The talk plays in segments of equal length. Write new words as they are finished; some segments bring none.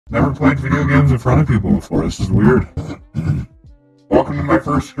Never played video games in front of people before. This is weird. Welcome to my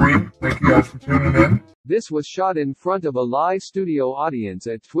first stream. Thank you guys for tuning in. This was shot in front of a live studio audience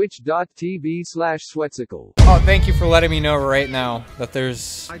at twitch.tv/Sweatcicle. Oh, thank you for letting me know right now that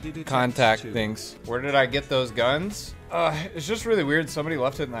there's contact things. Where did I get those guns? It's just really weird. Somebody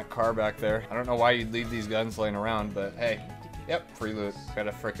left it in that car back there. I don't know why you'd leave these guns laying around, but hey. Yep, free loot. Got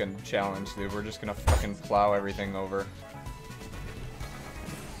a frickin' challenge, dude. We're just gonna fucking plow everything over.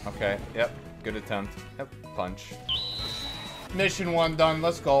 Okay, yep. Good attempt. Yep, punch. Mission 1 done.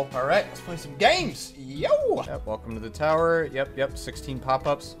 Let's go. All right, let's play some games. Yo! Yep, welcome to the tower. Yep, 16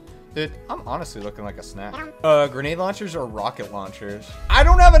 pop-ups. Dude, I'm honestly looking like a snack. Grenade launchers or rocket launchers? I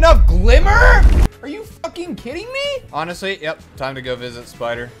don't have enough glimmer? Are you fucking kidding me? Honestly, yep, time to go visit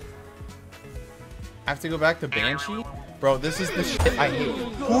Spider. I have to go back to Banshee? Bro, this is the shit I hate.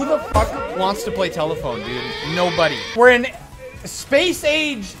 Who the fuck wants to play telephone, dude? Nobody. We're in space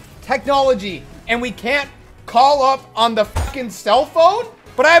age technology, and we can't call up on the fucking cell phone?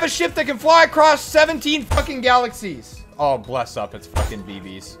 But I have a ship that can fly across 17 fucking galaxies. Oh, bless up, it's fucking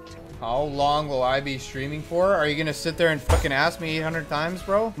BBs. How long will I be streaming for? Are you gonna sit there and fucking ask me 800 times,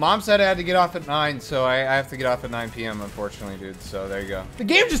 bro? Mom said I had to get off at 9, so I have to get off at 9 p.m. unfortunately, dude. So there you go. The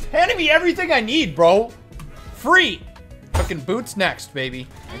game just handed me everything I need, bro. Free. Fucking boots next, baby.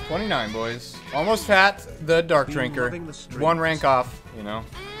 29, boys. Almost fat, the dark drinker. 1 rank off, you know.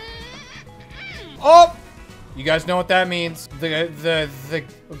 Oh! You guys know what that means. The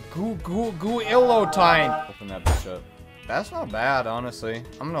guillotine. Open that bitch up. That's not bad, honestly.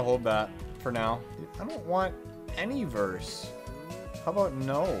 I'm gonna hold that for now. I don't want any verse. How about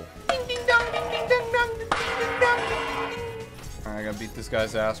no? Ding, ding, dong, ding, ding, dong, dong, ding, ding, dong. Alright, I gotta beat this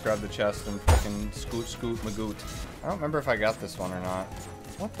guy's ass, grab the chest, and fucking scoot, scoot, magoot. I don't remember if I got this one or not.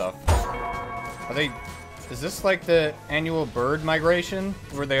 What the f? Are they... Is this like the annual bird migration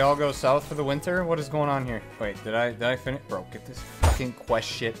where they all go south for the winter? What is going on here? Wait, did I finish? Bro, get this fucking quest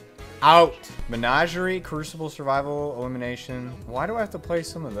shit out. Menagerie, Crucible, Survival, Elimination. Why do I have to play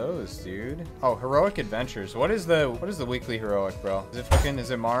some of those, dude? Oh, Heroic Adventures. What is the weekly heroic, bro? Is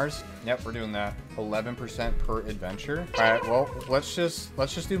it Mars? Yep, we're doing that. 11% per adventure. All right, well, let's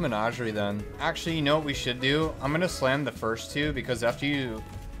just do Menagerie then. Actually, you know what we should do? I'm gonna slam the first 2 because after you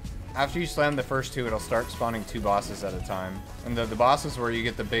slam the first 2, it'll start spawning 2 bosses at a time. And the bosses where you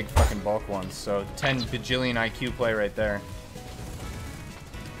get the big fucking bulk ones. So 10 bajillion IQ play right there.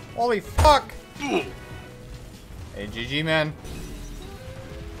 Holy fuck! Hey, GG, man.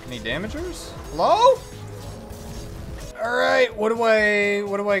 Any damagers? Hello? Alright, what do I... I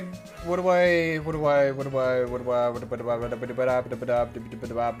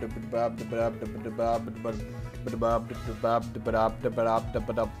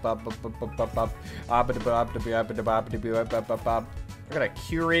got a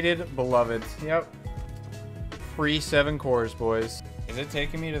curated beloved. Yep. Free 7 cores, boys. Is it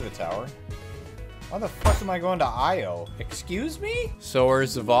taking me to the tower? Why the fuck am I going to Io? Excuse me? So are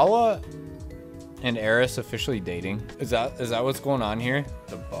Zavala and Eris officially dating? Is that what's going on here?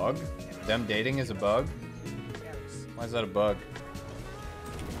 The bug? Them dating is a bug? Why is that a bug?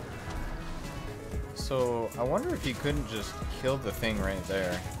 So I wonder if you couldn't just kill the thing right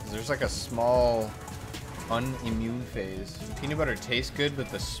there. There's like a small unimmune phase. Peanut butter tastes good, but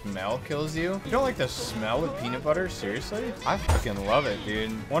the smell kills you. You don't like the smell of peanut butter? Seriously? I fucking love it,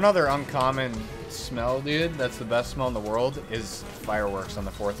 dude. One other uncommon smell, dude, that's the best smell in the world is fireworks on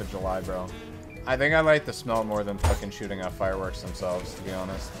the 4th of July, bro. I think I like the smell more than fucking shooting off fireworks themselves, to be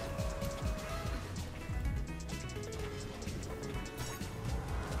honest.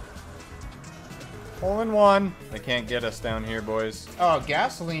 Hole in 1. They can't get us down here, boys. Oh,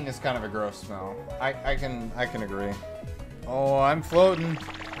 gasoline is kind of a gross smell. I can agree. Oh, I'm floating.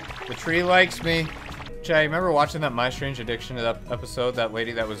 The tree likes me. Jay, remember watching that My Strange Addiction episode? That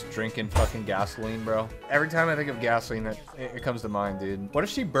lady that was drinking fucking gasoline, bro. Every time I think of gasoline, it comes to mind, dude. What if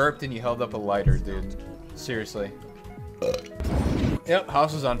she burped and you held up a lighter, dude? Seriously. Yep,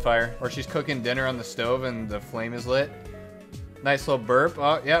 house is on fire. Or she's cooking dinner on the stove and the flame is lit. Nice little burp.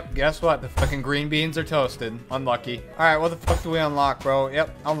 Oh, yep. Guess what? The fucking green beans are toasted. Unlucky. Alright, what the fuck do we unlock, bro?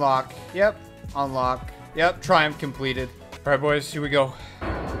 Yep. Unlock. Yep. Unlock. Yep. Triumph completed. Alright, boys. Here we go.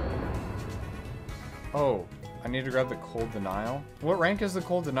 Oh. I need to grab the Cold Denial. What rank is the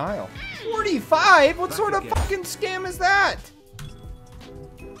Cold Denial? 45? What sort of fucking scam is that?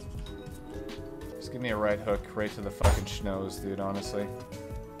 Just give me a right hook right to the fucking schnoz, dude, honestly.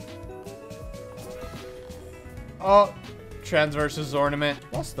 Oh. Trans versus ornament.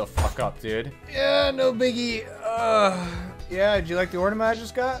 What's the fuck up, dude? Yeah, no biggie. Yeah, did you like the ornament I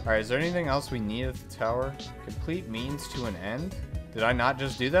just got? Alright, is there anything else we need at the tower? Complete means to an end? Did I not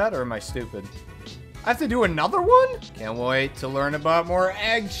just do that, or am I stupid? I have to do another one? Can't wait to learn about more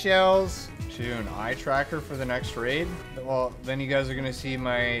eggshells. Should do an eye tracker for the next raid? Well, then you guys are gonna see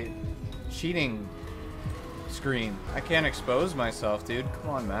my cheating screen. I can't expose myself, dude. Come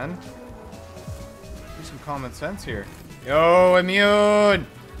on, man. Do some common sense here. Yo, immune!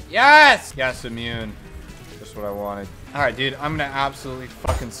 Yes! Yes, immune. Just what I wanted. Alright, dude, I'm gonna absolutely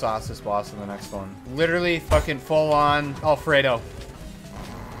fucking sauce this boss in the next one. Literally fucking full on Alfredo.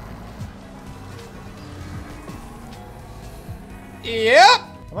 Yep!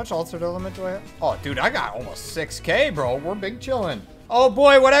 How much altered element do I have? Oh, dude, I got almost 6K, bro. We're big chillin'. Oh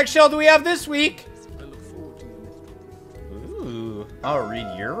boy, what eggshell do we have this week? Ooh. I'll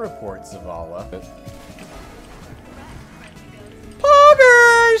read your report, Zavala.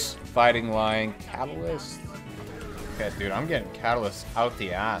 Poggers! Fighting Line, Catalyst. Okay, dude, I'm getting Catalyst out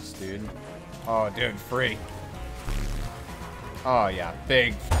the ass, dude. Oh, dude, free. Oh, yeah,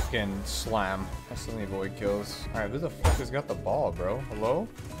 big fucking slam. I still need void kills. Alright, who the fuck has got the ball, bro? Hello?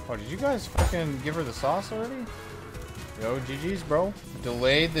 Oh, did you guys fucking give her the sauce already? Yo, GG's, bro.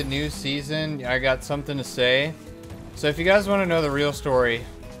 Delayed the new season. I got something to say. So if you guys want to know the real story,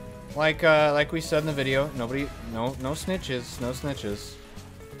 like we said in the video, no snitches, no snitches.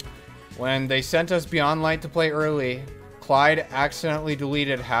 When they sent us Beyond Light to play early, Clyde accidentally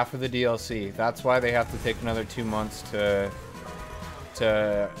deleted half of the DLC. That's why they have to take another 2 months to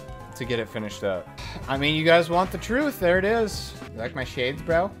get it finished up. I mean, you guys want the truth? There it is. You like my shades,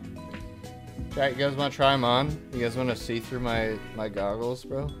 bro? Chat, you guys want to try them on? You guys want to see through my goggles,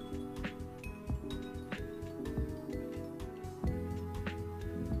 bro?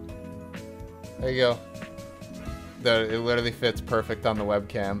 There you go. It literally fits perfect on the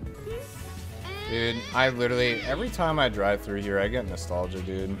webcam. Dude, I literally, every time I drive through here, I get nostalgia,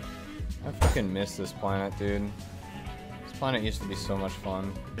 dude. I fucking miss this planet, dude. This planet used to be so much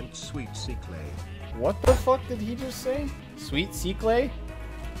fun. Sweatcicle. What the fuck did he just say? Sweatcicle?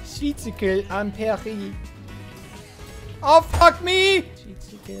 Sweatcicle en Paris. Oh, fuck me!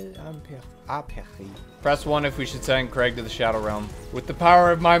 Sweatcicle en Paris. Press 1 if we should send Craig to the Shadow Realm. With the power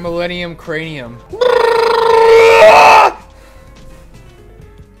of my Millennium Cranium.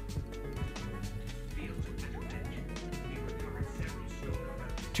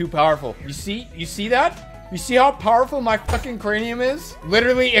 Too powerful. You see that? You see how powerful my fucking cranium is?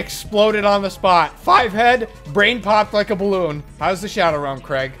 Literally exploded on the spot. 5 head, brain popped like a balloon. How's the Shadow Realm,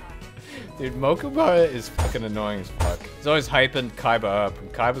 Craig? Dude, Mokuba is fucking annoying as fuck. He's always hyping Kaiba up.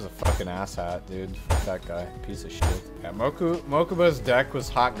 And Kaiba's a fucking asshat, dude. Fuck that guy. Piece of shit. Yeah, Mokuba's deck was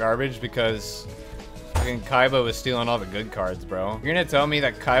hot garbage because fucking Kaiba was stealing all the good cards, bro. You're gonna tell me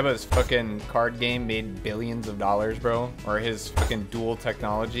that Kaiba's fucking card game made billions of dollars, bro? Or his fucking dual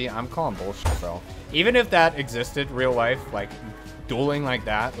technology? I'm calling bullshit, bro. Even if that existed real life, like dueling like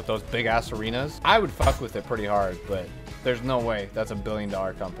that with those big ass arenas, I would fuck with it pretty hard, but there's no way. That's a $1 billion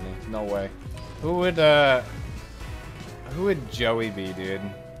company. No way. Who would Joey be, dude?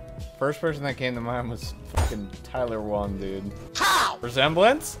 First person that came to mind was fucking Tyler 1, dude. How?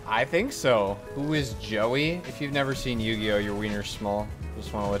 Resemblance? I think so. Who is Joey? If you've never seen Yu-Gi-Oh, your wiener's small.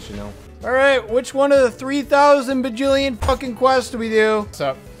 Just want to let you know. All right, which one of the 3,000 bajillion fucking quests do we do? What's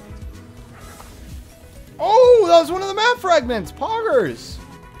up? Oh, that was one of the map fragments. Poggers.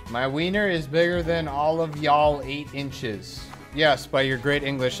 My wiener is bigger than all of y'all 8 inches. Yes, by your great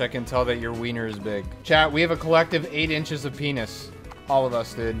English, I can tell that your wiener is big. Chat, we have a collective 8 inches of penis. All of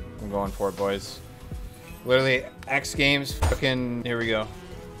us, dude. I'm going for it, boys. Literally, X Games, fucking, here we go.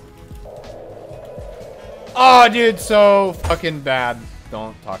 Oh, dude, so fucking bad.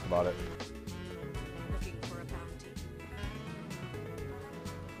 Don't talk about it.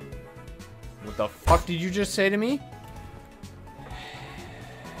 What the fuck did you just say to me?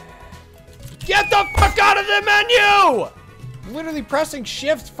 Get the fuck out of the menu! Literally pressing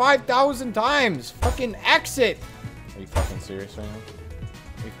shift 5,000 times. Fucking exit. Are you fucking serious right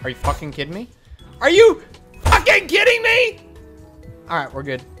now? Are you fucking kidding me? Are you fucking kidding me? Alright, we're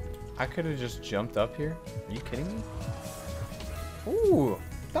good. I could have just jumped up here. Are you kidding me? Ooh,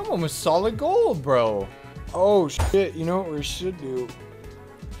 that one was solid gold, bro. Oh shit, you know what we should do?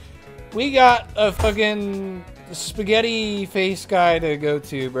 We got a fucking spaghetti face guy to go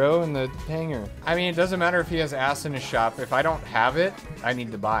to, bro, in the hangar. I mean, it doesn't matter if he has ass in his shop. If I don't have it, I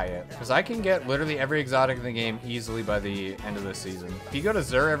need to buy it. Because I can get literally every exotic in the game easily by the end of the season. If you go to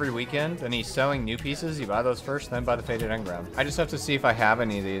Zur every weekend and he's selling new pieces, you buy those first, then buy the Faded Engram. I just have to see if I have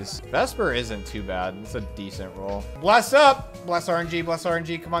any of these. Vesper isn't too bad. It's a decent roll. Bless up! Bless RNG, bless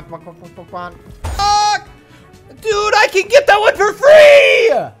RNG. Come on, come on, come on, come on. Fuck! Dude, I can get that one for free!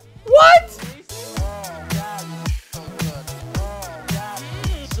 What?